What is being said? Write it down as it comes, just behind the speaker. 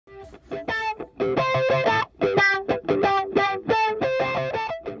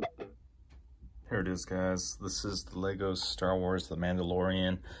is, guys. This is the Lego Star Wars The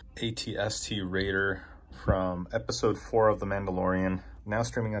Mandalorian AT-ST Raider from episode 4 of The Mandalorian. Now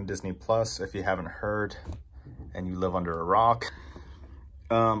streaming on Disney Plus, if you haven't heard and you live under a rock.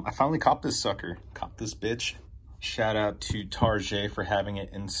 I finally copped this sucker. Copped this bitch. Shout out to Tarjay for having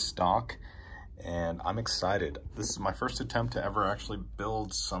it in stock. And I'm excited. This is my first attempt to ever actually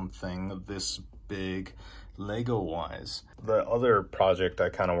build something this big Lego-wise. The other project I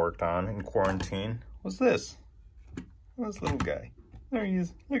kind of worked on in quarantine was this. This little guy. There he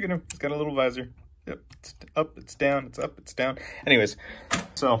is. Look at him. He's got a little visor. Yep. It's up, it's down, it's up, it's down. Anyways,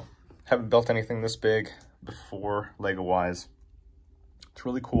 so haven't built anything this big before Lego-wise. It's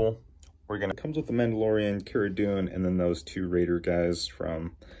really cool. It comes with the Mandalorian, Cara Dune, and then those two Raider guys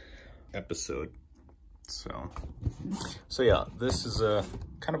from episode. So yeah, this is a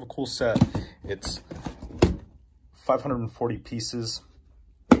kind of a cool set. It's 540 pieces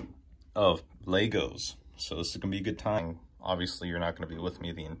of Legos. So this is gonna be a good time. Obviously, you're not gonna be with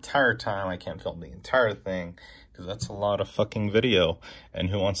me the entire time. I can't film the entire thing because that's a lot of fucking video. And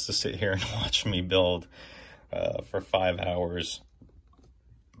who wants to sit here and watch me build for 5 hours?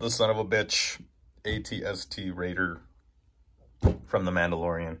 The son of a bitch, AT-ST Raider from The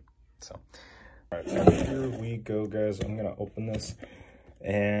Mandalorian. So, all right, so here we go, guys. I'm gonna open this.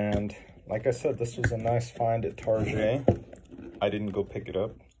 And like I said, this was a nice find at Tarjay. I didn't go pick it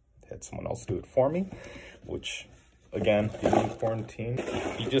up. Had someone else do it for me, which, again, being in quarantine,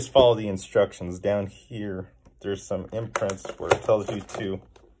 you just follow the instructions. Down here, there's some imprints where it tells you to,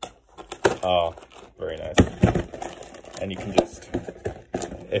 oh, very nice. And you can just,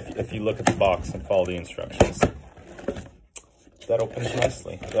 if you look at the box and follow the instructions, that opens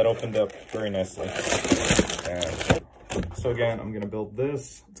nicely. That opened up very nicely. And so again, I'm gonna build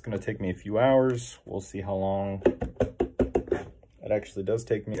this. It's gonna take me a few hours. We'll see how long it actually does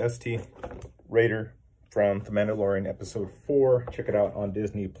take me. ST Raider from The Mandalorian episode 4. Check it out on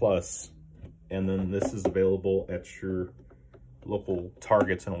Disney Plus. And then this is available at your local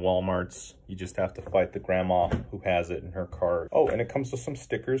Targets and Walmarts. You just have to fight the grandma who has it in her cart. Oh, and it comes with some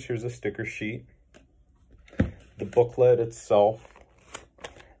stickers. Here's a sticker sheet. The booklet itself.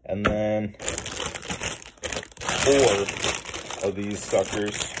 And then 4 of these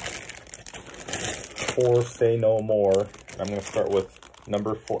suckers. 4 Say No More. I'm going to start with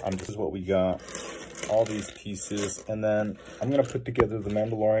number 4. This is what we got. All these pieces. And then I'm going to put together the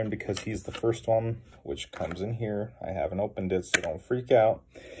Mandalorian because he's the first one, which comes in here. I haven't opened it, so don't freak out.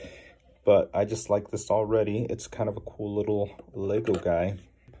 But I just like this already. It's kind of a cool little Lego guy.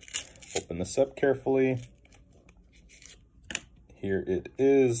 Open this up carefully. Here it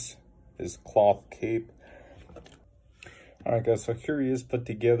is. His cloth cape. Alright guys, so here he is put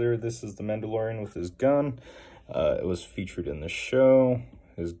together. This is the Mandalorian with his gun. It was featured in the show.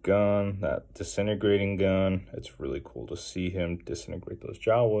 His gun, that disintegrating gun. It's really cool to see him disintegrate those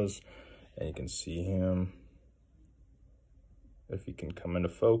Jawas. And you can see him. If he can come into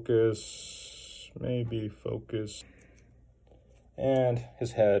focus. Maybe focus. And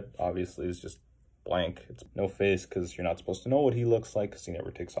his head, obviously, is just blank. It's no face because you're not supposed to know what he looks like because he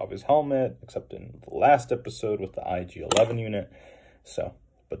never takes off his helmet, except in the last episode with the IG-11 unit. So,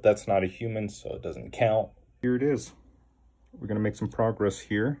 but that's not a human, so it doesn't count. Here it is. We're gonna make some progress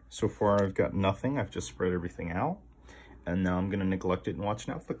here. So far I've got nothing. I've just spread everything out. And now I'm gonna neglect it and watch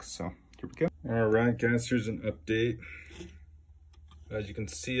Netflix. So here we go. All right, guys, here's an update. As you can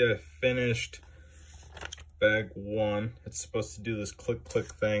see, I finished bag 1. It's supposed to do this click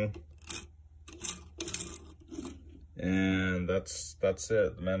thing. And that's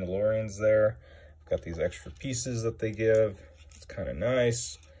it. The Mandalorian's there. I've got these extra pieces that they give. It's kind of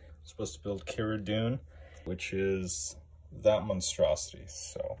nice. I'm supposed to build Cara Dune, which is that monstrosity.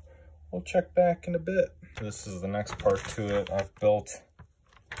 So we'll check back in a bit. This is the next part to it. I've built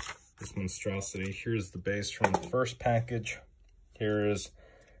this monstrosity. Here's the base from the first package. Here is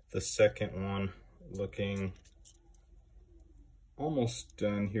the second one, looking almost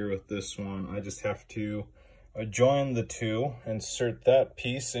done here with this one. I just have to join the two, insert that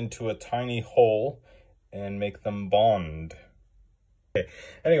piece into a tiny hole, and make them bond. Okay,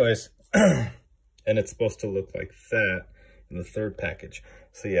 anyways, and it's supposed to look like that in the third package.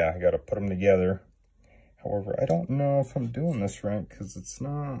 So yeah, I gotta put them together. However, I don't know if I'm doing this right because it's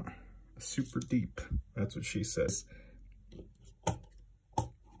not super deep. That's what she says.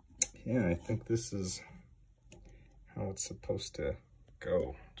 Yeah, I think this is how it's supposed to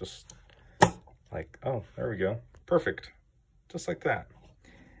go. Just like, oh, there we go. Perfect. Just like that.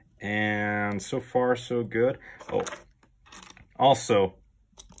 And so far, so good. Oh, also,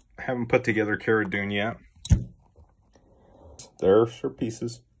 I haven't put together Cara Dune yet. There's her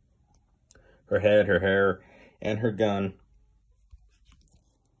pieces. her head, her hair, and her gun.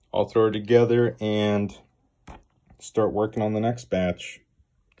 I'll throw it together and start working on the next batch,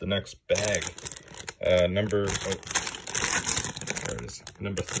 the next bag. Number 3.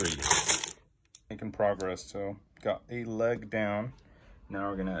 Making progress. So got a leg down. Now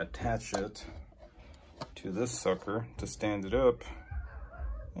we're gonna attach it to this sucker to stand it up.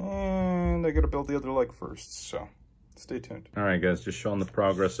 And I gotta build the other leg first, so stay tuned. All right, guys, just showing the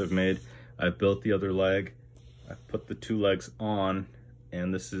progress I've made. I've built the other leg. I've put the 2 legs on,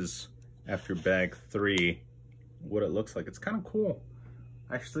 and this is after bag 3, what it looks like. It's kind of cool.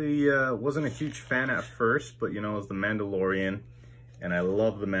 Actually, wasn't a huge fan at first, but you know, it was the Mandalorian, and I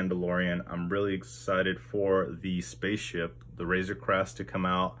love the Mandalorian. I'm really excited for the spaceship, the Razor Crest, to come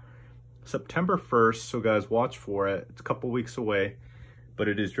out September 1st. So guys, watch for it. It's a couple weeks away, but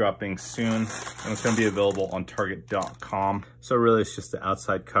it is dropping soon, and it's going to be available on Target.com. So really, it's just the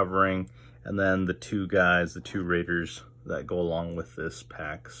outside covering, and then the 2 guys, the 2 Raiders that go along with this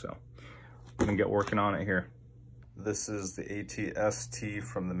pack. So I'm going to get working on it here. This is the AT-ST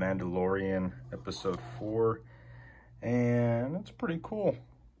from the Mandalorian episode 4, and it's pretty cool.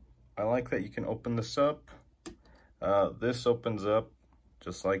 I like that you can open this up. This opens up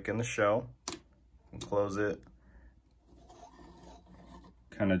just like in the show. And close it.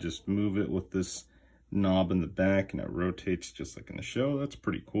 Kind of just move it with this knob in the back, and it rotates just like in the show. That's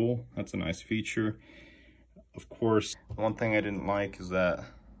pretty cool. That's a nice feature. Of course, one thing I didn't like is that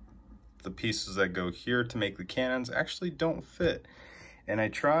the pieces that go here to make the cannons actually don't fit. And I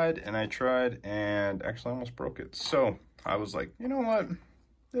tried and actually almost broke it. So I was like, you know what?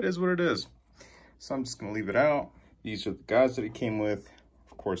 It is what it is. So I'm just gonna leave it out. These are the guys that it came with.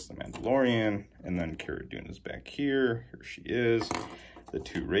 Of course, the Mandalorian, and then Cara Dune is back here. Here she is. The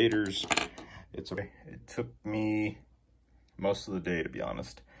 2 Raiders. It took me most of the day, to be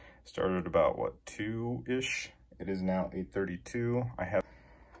honest. Started about, what, 2-ish? It is now 8:32.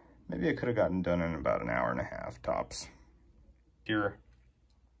 Maybe I could have gotten done in about an hour and a half, tops. Here,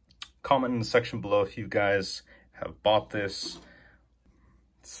 comment in the section below if you guys have bought this.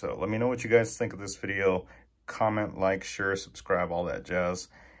 So let me know what you guys think of this video. Comment, like, share, subscribe, all that jazz.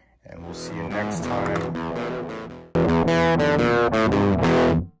 And we'll see you next time.